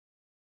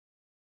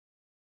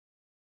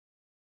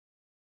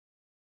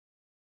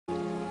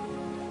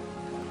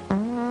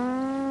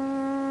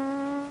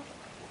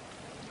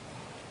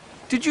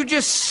Did you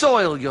just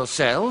soil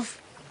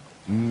yourself?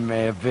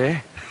 Maybe.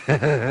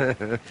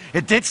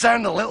 It did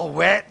sound a little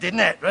wet, didn't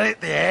it? Right at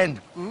the end.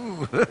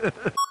 Ooh.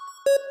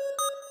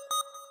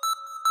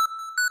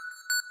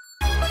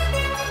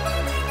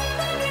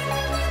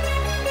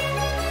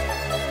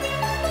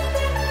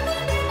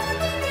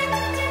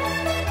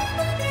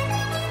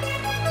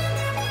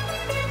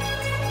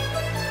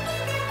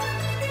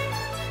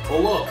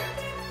 Well, look,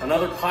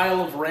 another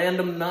pile of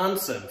random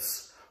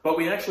nonsense. But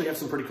we actually have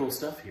some pretty cool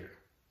stuff here.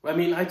 I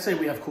mean, I'd say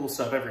we have cool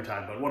stuff every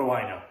time, but what do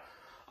I know?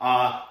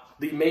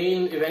 The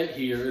main event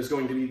here is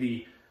going to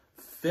be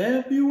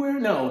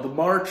the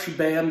March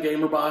BAM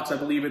Gamer Box, I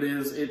believe it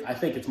is. I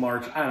think it's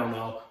March, I don't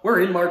know. We're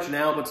in March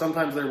now, but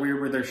sometimes they're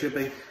weird with their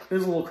shipping.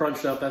 There's a little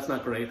crunched up, that's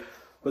not great.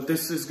 But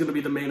this is going to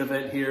be the main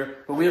event here.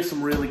 But we have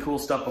some really cool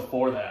stuff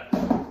before that.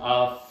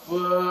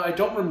 I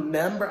don't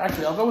remember,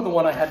 actually I'll go with the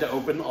one I had to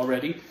open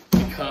already,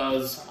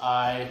 because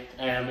I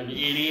am an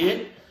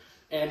idiot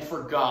and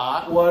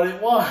forgot what it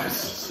was.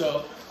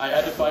 So I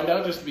had to find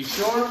out just to be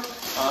sure.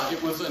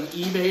 It was an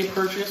eBay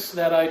purchase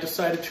that I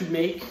decided to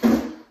make,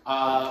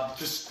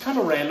 just kind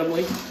of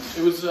randomly.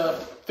 It was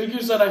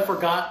figures that I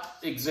forgot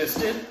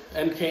existed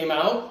and came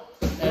out.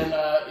 And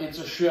it's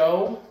a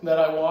show that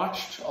I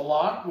watched a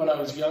lot when I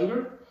was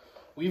younger.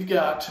 We've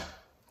got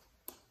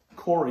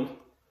Corey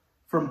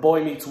from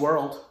Boy Meets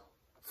World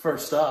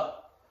first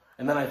up.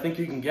 And then I think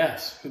you can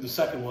guess who the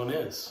second one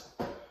is.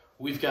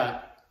 We've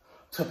got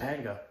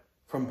Topanga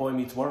from Boy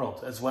Meets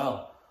World as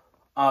well.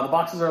 The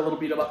boxes are a little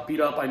beat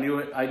up. I knew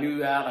it. I knew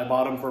that. I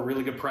bought them for a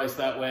really good price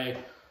that way.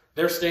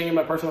 They're staying in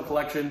my personal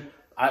collection.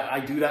 I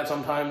do that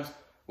sometimes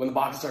when the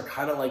boxes are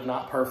kind of like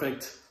not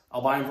perfect.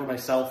 I'll buy them for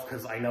myself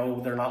because I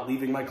know they're not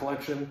leaving my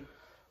collection.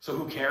 So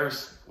who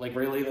cares? Like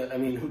really, I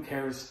mean, who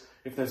cares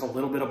if there's a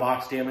little bit of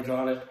box damage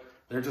on it?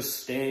 They're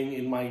just staying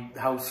in my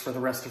house for the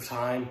rest of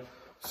time.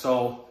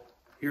 So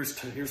here's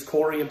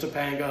Corey and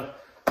Topanga,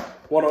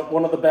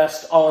 one of the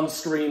best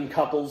on-screen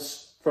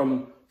couples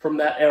from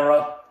that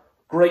era.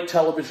 Great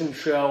television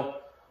show.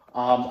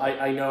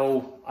 I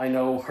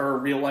know her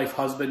real-life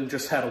husband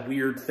just had a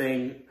weird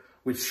thing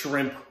with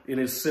shrimp in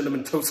his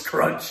Cinnamon Toast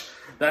Crunch.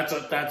 That's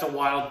a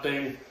wild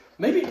thing.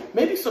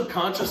 Maybe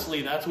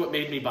subconsciously that's what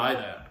made me buy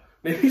that.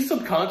 Maybe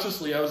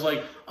subconsciously I was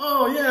like,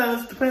 oh yeah,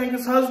 that's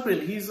Topanga's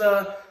husband. He's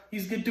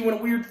doing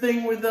a weird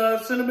thing with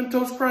Cinnamon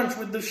Toast Crunch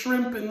with the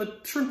shrimp and the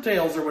shrimp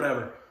tails or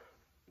whatever.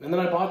 And then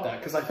I bought that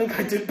because I think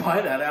I did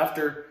buy that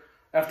after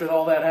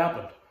all that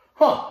happened.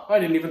 Huh, I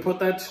didn't put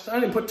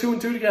two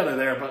and two together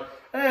there, but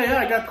hey, yeah,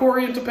 I got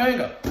Corey and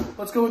Topanga.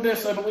 Let's go with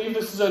this. I believe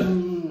this is a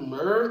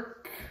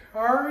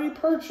Mercari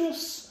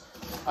purchase.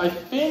 I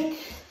think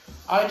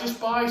I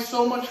just buy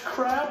so much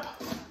crap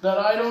that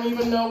I don't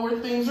even know where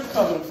things are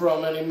coming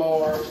from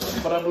anymore.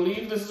 But I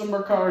believe this is a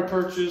Mercari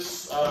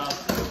purchase,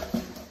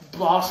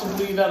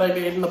 possibly that I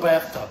made in the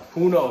bathtub.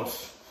 Who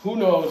knows? Who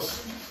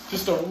knows?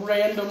 Just a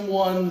random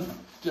one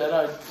that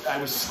I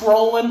was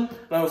scrolling,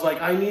 and I was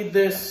like, I need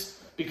this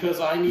because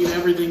I need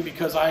everything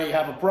because I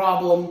have a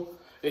problem.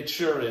 It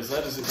sure is.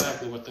 That is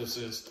exactly what this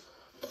is.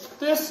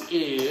 This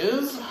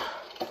is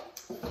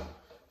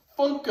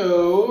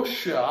Funko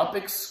Shop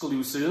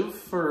exclusive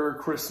for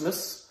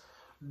Christmas.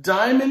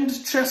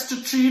 Diamond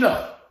Chester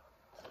Cheetah.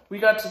 We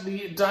got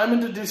the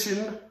Diamond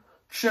Edition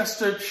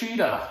Chester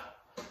Cheetah.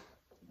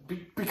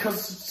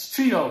 Because it's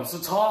Cheetos.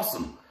 It's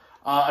awesome.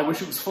 I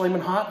wish it was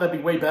flaming hot. That'd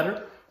be way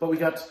better. But we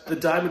got the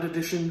Diamond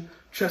Edition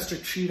Chester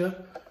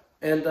Cheetah.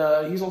 And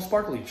he's all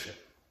sparkly and shit.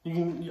 I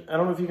don't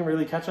know if you can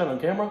really catch that on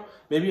camera.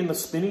 Maybe in the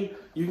spinny,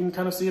 you can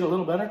kind of see it a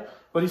little better.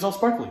 But he's all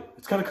sparkly.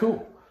 It's kind of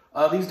cool.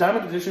 These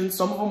Diamond Editions,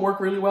 some of them work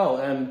really well.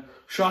 And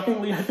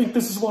shockingly, I think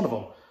this is one of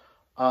them.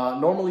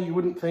 Normally, you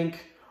wouldn't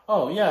think,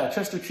 oh, yeah,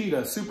 Chester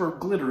Cheetah, super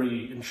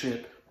glittery and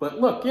shit. But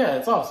look, yeah,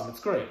 it's awesome. It's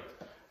great.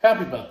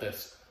 Happy about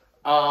this.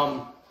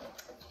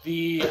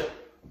 This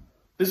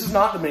is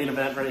not the main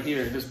event right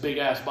here, this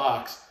big-ass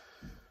box.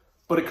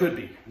 But it could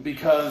be.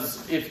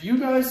 Because if you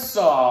guys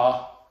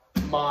saw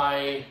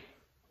my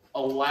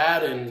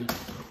Aladdin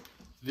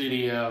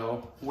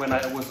video when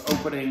I was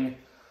opening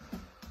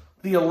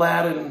the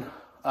Aladdin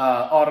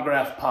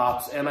autograph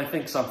pops, and I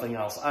think something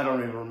else. I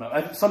don't even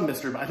remember. Some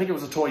mystery box. I think it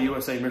was a Toy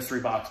USA mystery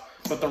box.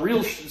 But the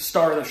real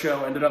star of the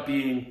show ended up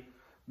being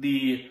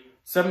the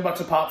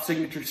 7BucksAPop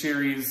Signature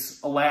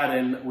Series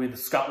Aladdin with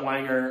Scott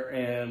Wanger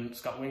and...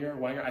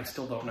 Wanger? I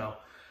still don't know.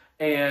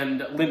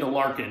 And Linda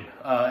Larkin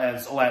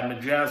as Aladdin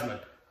and Jasmine.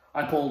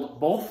 I pulled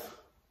both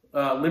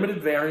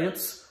limited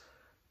variants,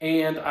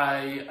 and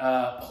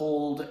I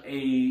pulled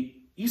a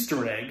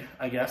Easter egg,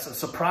 I guess, a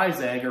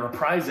surprise egg or a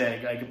prize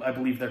egg, I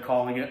believe they're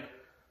calling it,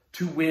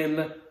 to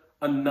win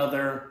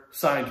another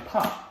signed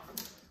pop.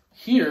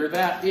 Here,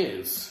 that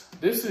is.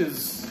 This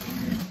is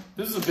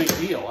a big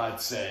deal,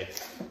 I'd say.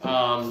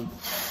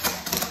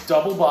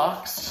 Double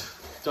boxed,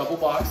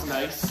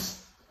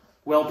 nice,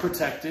 well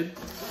protected.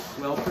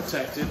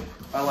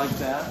 I like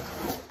that.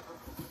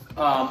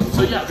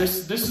 So yeah,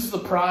 this is the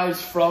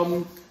prize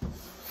from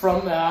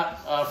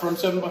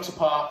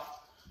 7BucksAPop.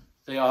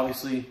 They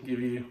obviously give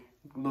you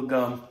a little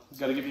gum.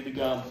 Gotta give you the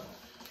gum.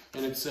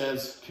 and it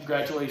says,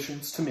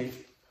 congratulations to me.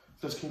 It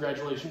says,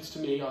 congratulations to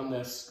me on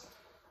this.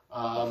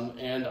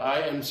 And I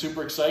am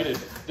super excited.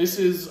 This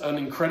is an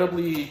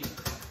incredibly,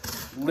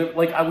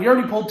 we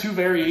already pulled 2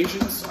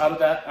 variations out of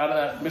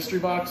that mystery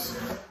box,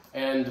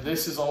 and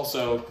this is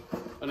also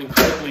an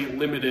incredibly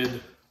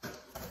limited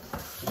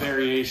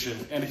variation,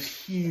 and it's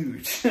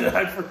huge.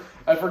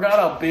 I forgot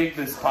how big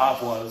this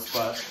pop was,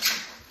 but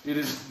it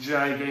is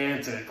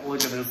gigantic.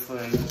 Look at this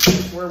thing.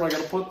 Where am I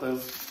going to put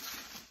this?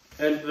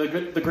 And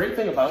the great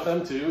thing about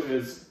them too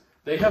is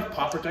they have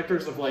pop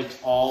protectors of like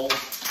all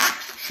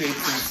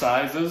shapes and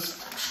sizes.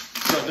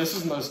 So this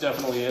is most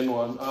definitely in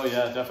one. Oh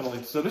yeah,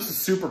 definitely. So this is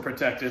super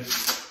protected.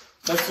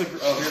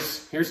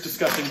 Here's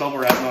disgusting bubble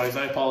wrap noise.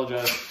 I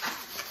apologize.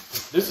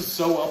 This is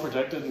so well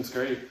protected and it's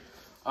great.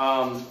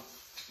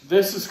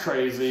 This is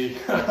crazy.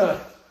 And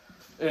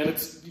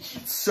it's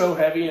so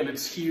heavy and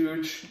it's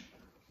huge.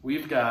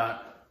 We've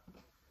got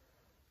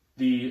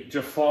the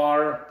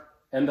Jafar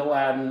and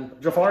Aladdin.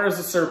 Jafar is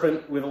a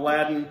serpent with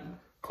Aladdin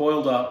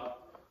coiled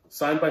up,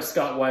 signed by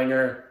Scott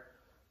Wanger,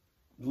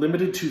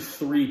 limited to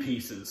 3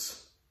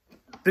 pieces.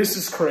 This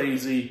is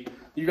crazy.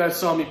 You guys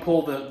saw me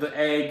pull the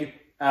egg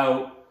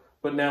out,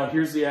 but now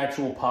here's the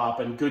actual pop,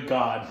 and good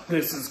God,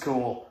 this is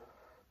cool.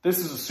 This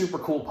is a super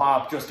cool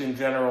pop just in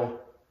general.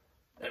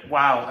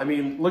 Wow, I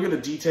mean, look at the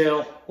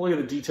detail. Look at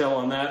the detail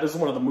on that. This is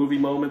one of the movie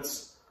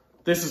moments.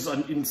 This is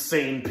an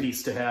insane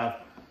piece to have.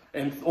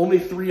 And only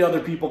 3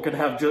 other people can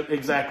have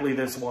exactly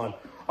this one.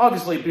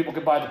 Obviously, people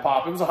could buy the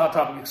pop. It was a Hot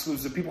Topic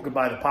exclusive. People could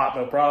buy the pop,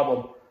 no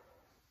problem.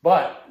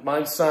 But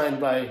mine's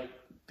signed by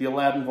the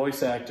Aladdin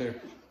voice actor,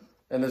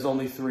 and there's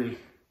only 3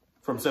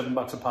 from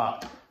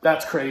 $7BucksAPop.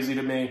 That's crazy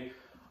to me.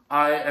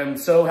 I am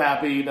so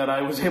happy that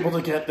I was able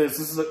to get this.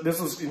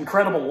 This was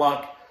incredible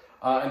luck.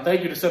 And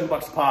thank you to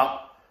 $7BucksAPop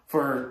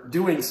for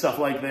doing stuff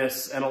like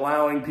this and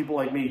allowing people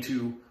like me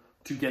to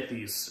get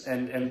these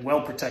and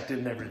well protected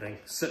and everything.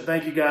 So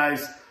thank you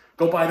guys.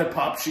 Go buy their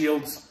pop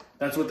shields.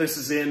 That's what this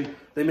is in.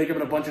 They make them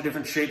in a bunch of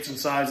different shapes and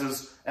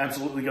sizes.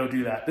 Absolutely go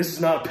do that. This is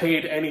not a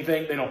paid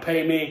anything. They don't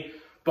pay me,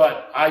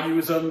 but I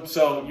use them,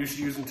 so you should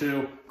use them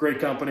too. Great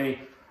company.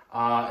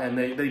 And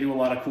they do a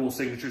lot of cool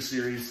Signature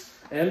Series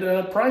and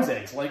prize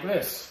eggs like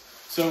this.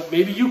 So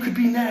maybe you could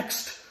be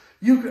next.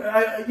 You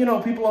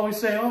know, people always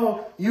say,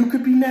 oh, you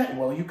could be next.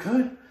 Well, you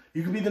could.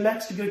 You could be the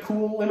next to get a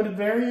cool limited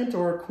variant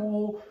or a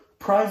cool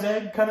prize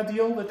egg kind of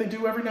deal that they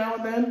do every now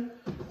and then.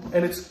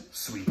 And it's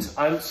sweet.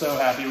 I'm so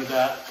happy with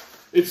that.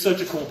 It's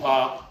such a cool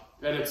pop,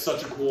 and it's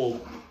such a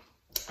cool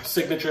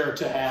signature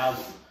to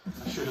have.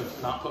 I should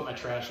have not put my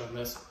trash on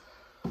this.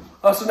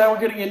 So now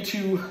we're getting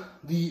into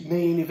the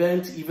main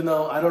event, even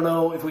though I don't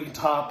know if we can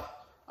top,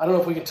 that. I don't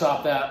know if we can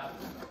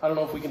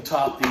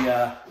top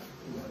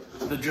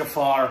the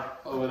Jafar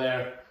over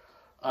there.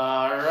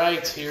 All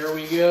right, here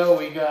we go.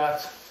 We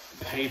got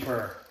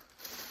paper.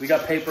 We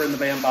got paper in the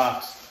band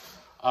box.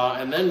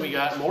 And then we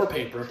got more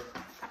paper.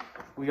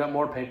 We got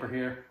more paper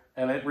here.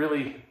 And it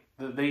really,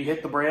 they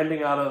hit the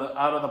branding out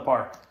of the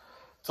park.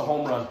 It's a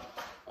home run.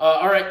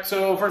 All right,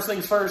 so first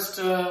things first,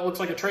 looks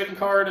like a trading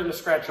card and a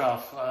scratch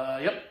off.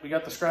 Yep, we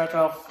got the scratch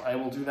off. I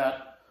will do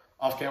that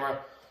off camera,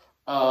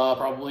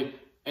 probably.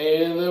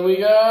 And then we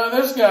got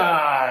this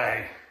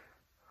guy.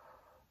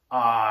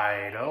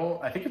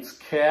 I think it's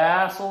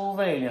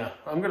Castlevania.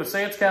 I'm going to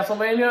say it's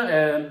Castlevania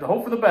and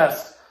hope for the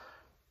best.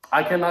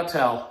 I cannot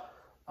tell.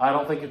 I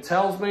don't think it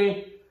tells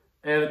me,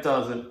 and it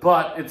doesn't.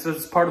 But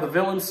it's part of the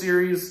Villain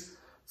series,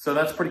 so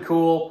that's pretty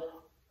cool.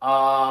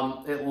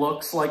 It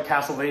looks like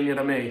Castlevania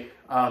to me.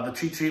 The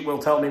cheat sheet will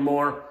tell me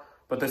more,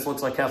 but this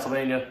looks like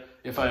Castlevania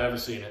if I've ever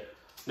seen it.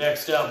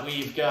 Next up,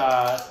 we've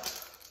got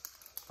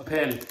a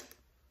pin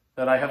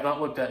that I have not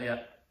looked at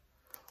yet.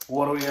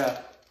 What do we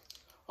got?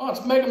 Oh,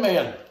 it's Mega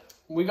Man.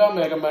 We got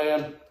Mega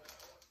Man.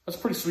 That's a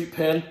pretty sweet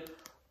pin.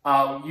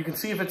 You can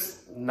see if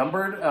it's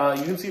numbered.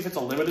 You can see if it's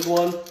a limited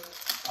one.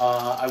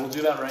 I will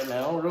do that right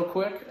now real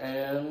quick,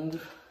 and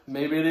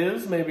maybe it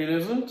is, maybe it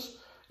isn't.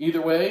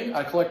 Either way,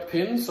 I collect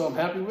pins, so I'm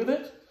happy with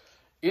it.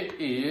 It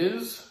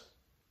is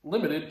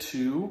limited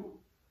to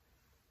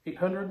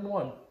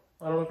 801.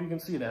 I don't know if you can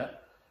see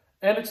that.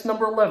 And it's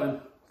number 11.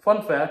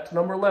 Fun fact,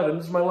 number 11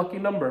 is my lucky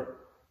number.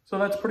 So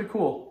that's pretty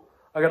cool.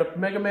 I got a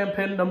Mega Man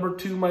pin, number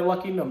 2, my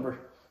lucky number.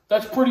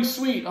 That's pretty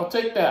sweet. I'll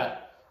take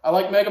that. I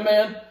like Mega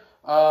Man.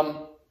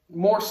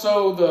 More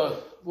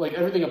so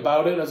everything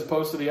about it as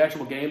opposed to the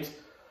actual games.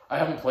 I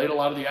haven't played a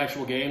lot of the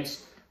actual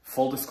games.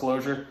 Full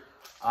disclosure.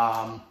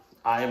 I'm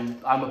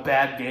a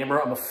bad gamer.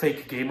 I'm a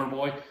fake gamer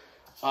boy.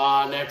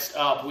 Next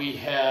up we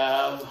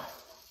have,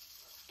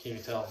 can't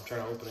even tell, I'm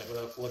trying to open it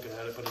without looking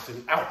at it, but it's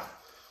in, ow!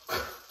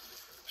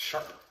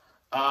 Sharp.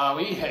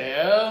 We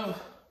have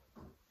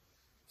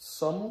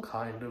some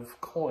kind of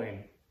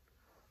coin.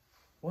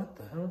 What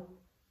the hell?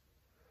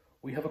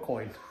 We have a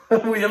coin.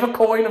 We have a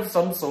coin of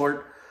some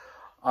sort.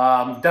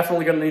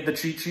 Definitely going to need the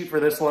cheat sheet for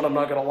this one. I'm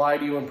not going to lie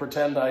to you and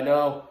pretend I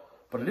know,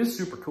 but it is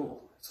super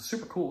cool. It's a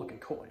super cool looking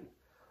coin.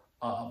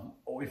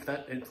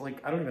 It's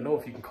like, I don't even know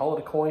if you can call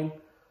it a coin.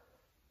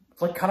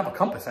 It's like kind of a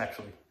compass,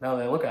 actually. Now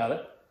that I look at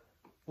it,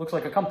 looks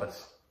like a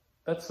compass.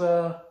 That's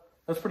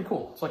That's pretty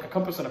cool. It's like a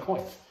compass and a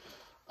coin.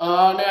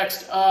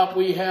 Next up,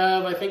 we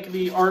have, I think,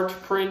 the art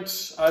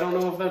print. I don't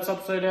know if that's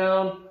upside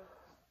down.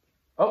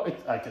 Oh,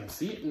 I can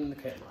see it in the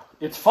camera.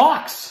 It's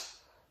Fox!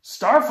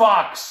 Star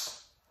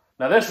Fox!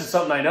 Now, this is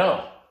something I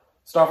know.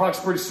 Star Fox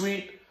is pretty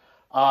sweet.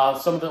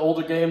 Some of the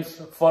older games,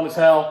 fun as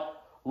hell.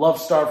 Love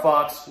Star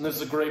Fox. And this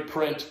is a great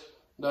print.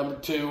 Number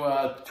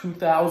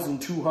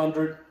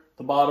 2,200,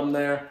 the bottom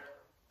there.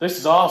 This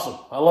is awesome.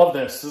 I love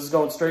this. This is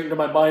going straight into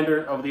my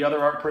binder of the other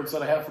art prints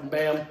that I have from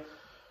BAM.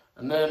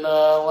 And then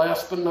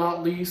last but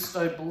not least,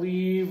 I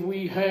believe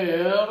we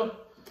have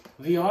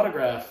the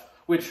autograph,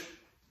 which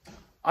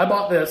I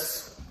bought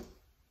this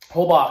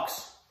whole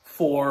box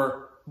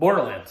for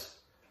Borderlands.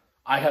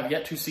 I have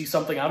yet to see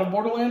something out of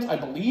Borderlands, I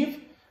believe.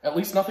 At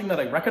least nothing that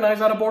I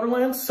recognize out of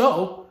Borderlands.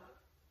 So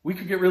we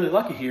could get really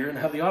lucky here and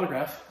have the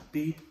autograph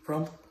be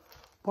from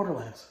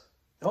Borderlands.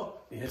 Oh,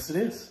 yes it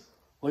is.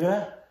 Look at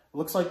that. It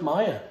looks like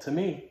Maya to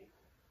me.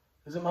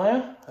 Is it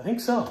Maya? I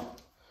think so.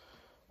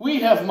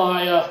 We have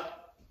Maya,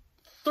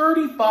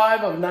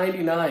 35 of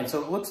 99.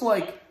 So it looks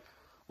like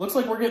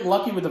we're getting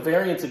lucky with the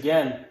variants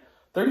again.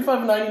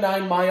 35 of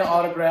 99 Maya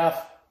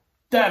autograph.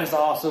 That is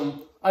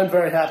awesome. I'm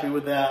very happy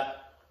with that.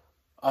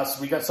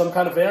 So we got some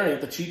kind of variant.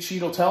 The cheat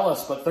sheet will tell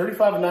us, but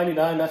 35 of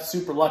 99, that's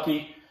super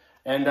lucky.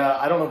 And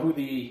I don't know who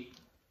the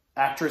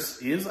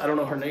actress is. I don't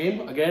know her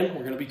name. Again,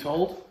 we're going to be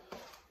told.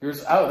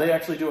 Oh, they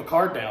actually do a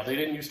card now. They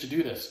didn't used to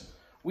do this.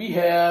 We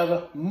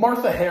have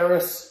Martha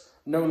Harris,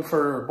 known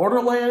for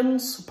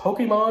Borderlands,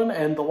 Pokemon,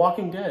 and The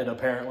Walking Dead,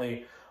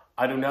 apparently.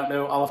 I do not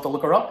know. I'll have to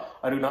look her up.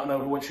 I do not know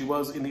what she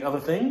was in the other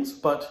things,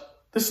 but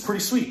this is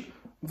pretty sweet.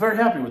 I'm very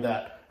happy with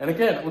that. And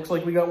again, it looks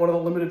like we got one of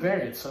the limited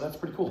variants, so that's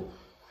pretty cool.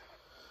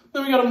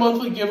 Then we got a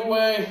monthly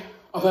giveaway.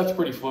 Oh, that's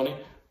pretty funny.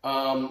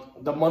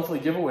 The monthly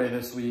giveaway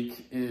this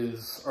week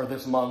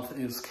this month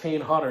is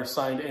Kane Hodder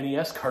signed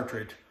NES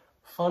cartridge.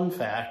 Fun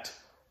fact,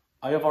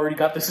 I have already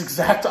got this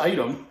exact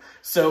item.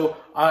 So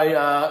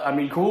I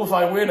mean, cool if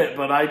I win it,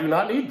 but I do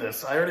not need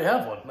this. I already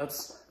have one.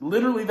 That's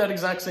literally that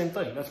exact same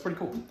thing. That's pretty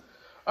cool.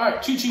 All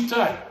right, cheat sheet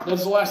time.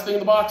 That's the last thing in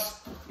the box.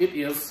 It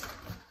is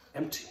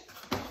empty.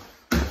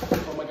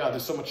 Oh my God,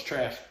 there's so much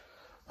trash.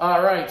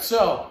 All right,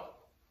 so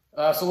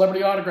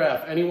celebrity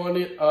autograph. Anyone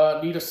need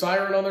a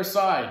siren on their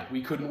side?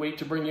 We couldn't wait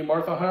to bring you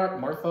Martha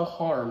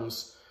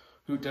Harms.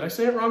 Who, did I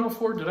say it wrong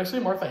before? Did I say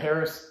Martha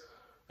Harris?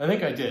 I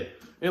think I did.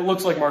 It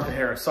looks like Martha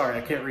Harris. Sorry,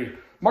 I can't read.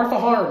 Martha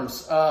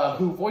Harms,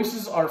 who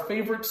voices our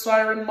favorite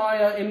siren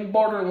Maya in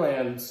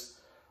Borderlands.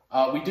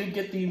 We did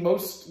get the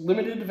most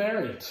limited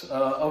variant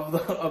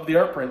of the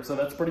art print, so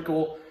that's pretty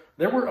cool.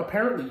 There were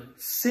apparently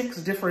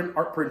 6 different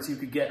art prints you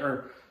could get,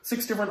 or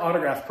 6 different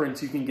autograph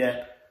prints you can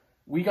get.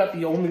 We got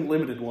the only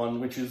limited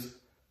one, which is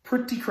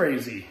pretty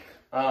crazy.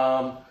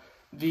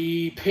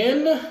 The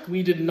pin,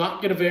 we did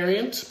not get a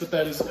variant, but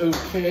that is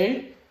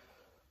okay.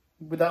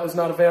 But that was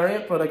not a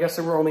variant, but I guess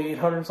there were only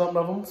 800 something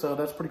of them, so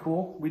that's pretty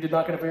cool. We did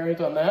not get a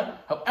variant on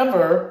that.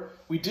 However,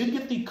 we did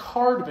get the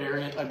card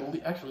variant, I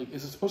believe. Actually,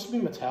 is it supposed to be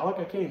metallic?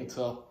 I can't even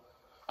tell.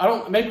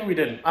 Maybe we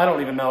didn't. I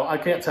don't even know. I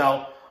can't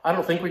tell. I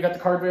don't think we got the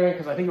card variant,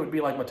 because I think it would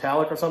be like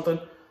metallic or something.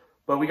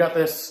 But we got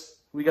this,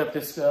 which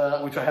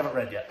I haven't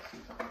read yet.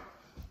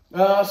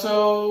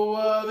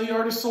 The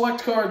artist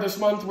select card this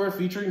month, we're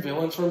featuring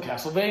villains from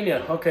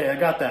Castlevania. Okay, I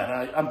got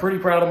that. I'm pretty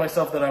proud of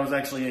myself that I was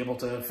actually able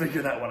to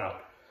figure that one out.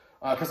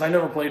 Because I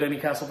never played any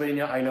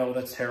Castlevania. I know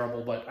that's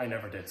terrible, but I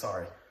never did,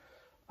 sorry.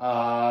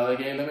 The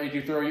game that made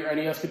you throw your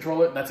NES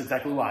controller, that's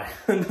exactly why.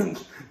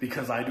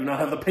 Because I do not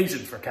have the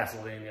patience for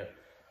Castlevania.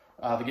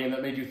 The game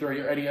that made you throw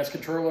your NES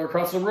controller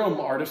across the room,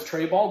 artist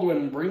Trey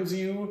Baldwin brings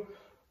you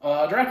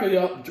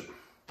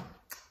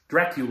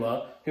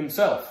Dracula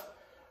himself.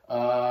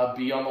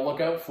 Be on the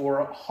lookout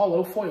for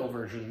hollow foil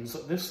versions.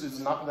 This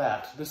is not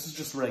that. This is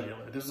just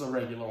regular. This is a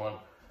regular one.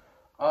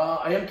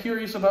 I am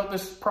curious about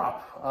this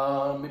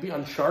prop. Maybe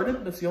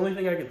Uncharted? That's the only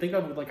thing I can think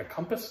of with like a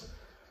compass.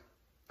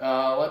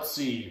 Let's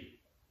see.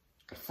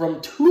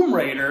 From Tomb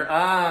Raider.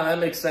 That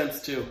makes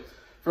sense too.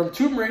 From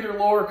Tomb Raider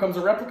lore comes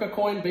a replica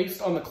coin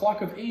based on the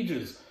Clock of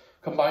Ages.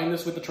 Combine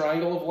this with the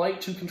Triangle of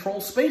Light to control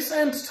space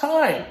and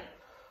time.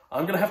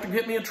 I'm going to have to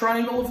get me a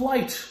Triangle of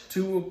Light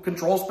to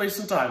control space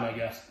and time, I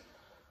guess.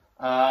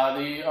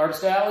 The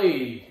Artist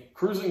Alley,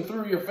 cruising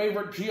through your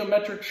favorite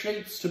geometric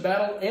shapes to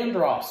battle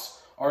Andross.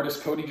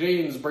 Artist Cody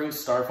James brings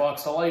Star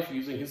Fox to life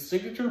using his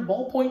signature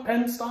ballpoint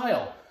pen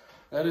style.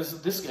 That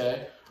is this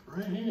guy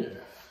right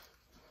here.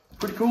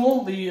 Pretty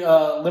cool. The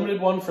limited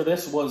one for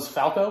this was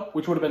Falco,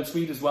 which would have been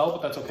sweet as well,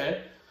 but that's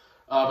okay.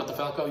 But the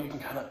Falco, you can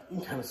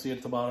kind of see it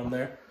at the bottom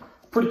there.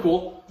 Pretty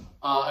cool.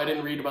 I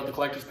didn't read about the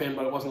collector's pin,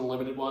 but it wasn't a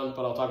limited one,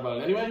 but I'll talk about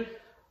it anyway.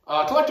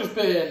 Collector's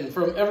pin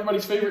from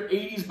everybody's favorite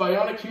 80s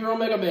Bionic Hero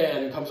Mega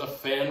Man comes a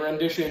fan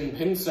rendition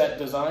pin set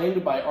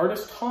designed by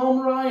artist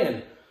Tom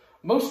Ryan.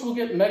 Most will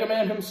get Mega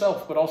Man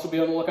himself, but also be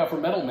on the lookout for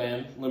Metal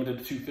Man, limited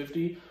to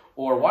 250,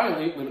 or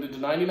Wily, limited to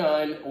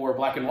 99, or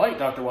Black and White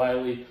Dr.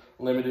 Wily,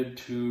 limited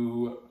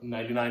to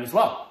 99 as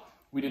well.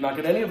 We did not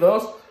get any of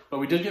those, but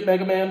we did get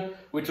Mega Man,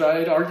 which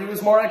I'd argue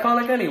is more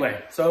iconic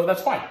anyway, so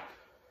that's fine.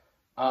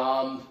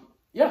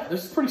 yeah,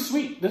 this is pretty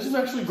sweet. This is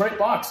actually a great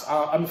box.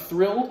 I'm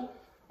thrilled.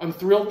 I'm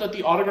thrilled that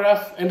the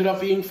autograph ended up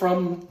being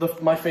from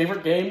my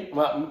favorite game,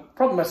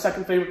 probably my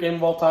second favorite game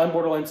of all time,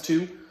 Borderlands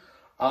 2.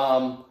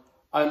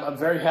 I'm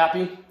very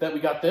happy that we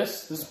got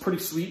this. This is pretty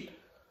sweet.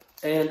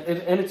 And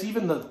it's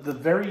even the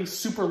very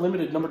super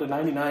limited number to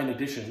 99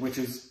 edition, which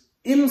is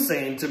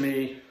insane to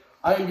me.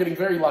 I am getting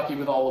very lucky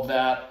with all of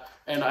that,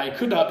 and I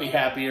could not be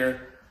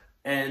happier.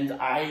 And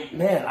I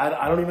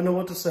don't even know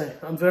what to say.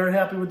 I'm very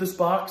happy with this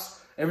box.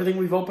 Everything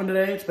we've opened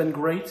today, it's been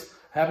great.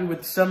 Happy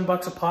with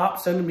 $7 a pop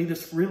sending me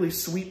this really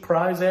sweet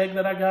prize egg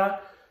that I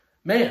got.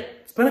 Man,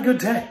 it's been a good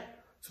day.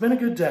 It's been a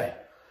good day.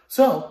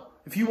 So,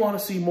 if you want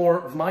to see more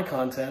of my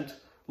content,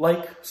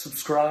 like,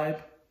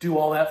 subscribe, do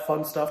all that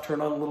fun stuff, turn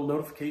on the little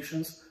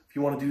notifications if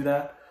you want to do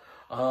that.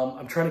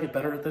 I'm trying to get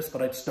better at this,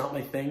 but it's not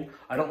my thing.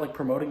 I don't like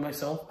promoting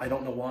myself. I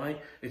don't know why.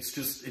 It's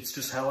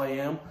just how I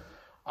am.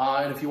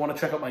 And if you want to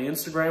check out my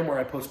Instagram where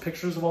I post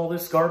pictures of all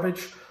this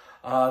garbage,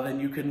 then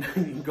you can,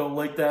 you can go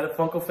like that at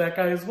Funko Fat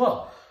Guy as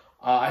well.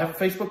 I have a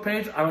Facebook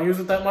page. I don't use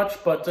it that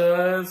much, but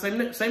same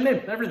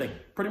name, everything.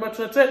 Pretty much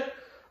that's it.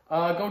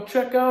 Go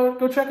check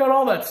out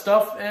all that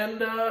stuff, and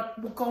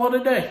we'll call it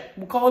a day.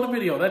 We'll call it a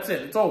video. That's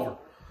it. It's over.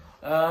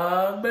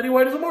 Betty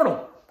White is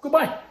immortal.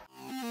 Goodbye.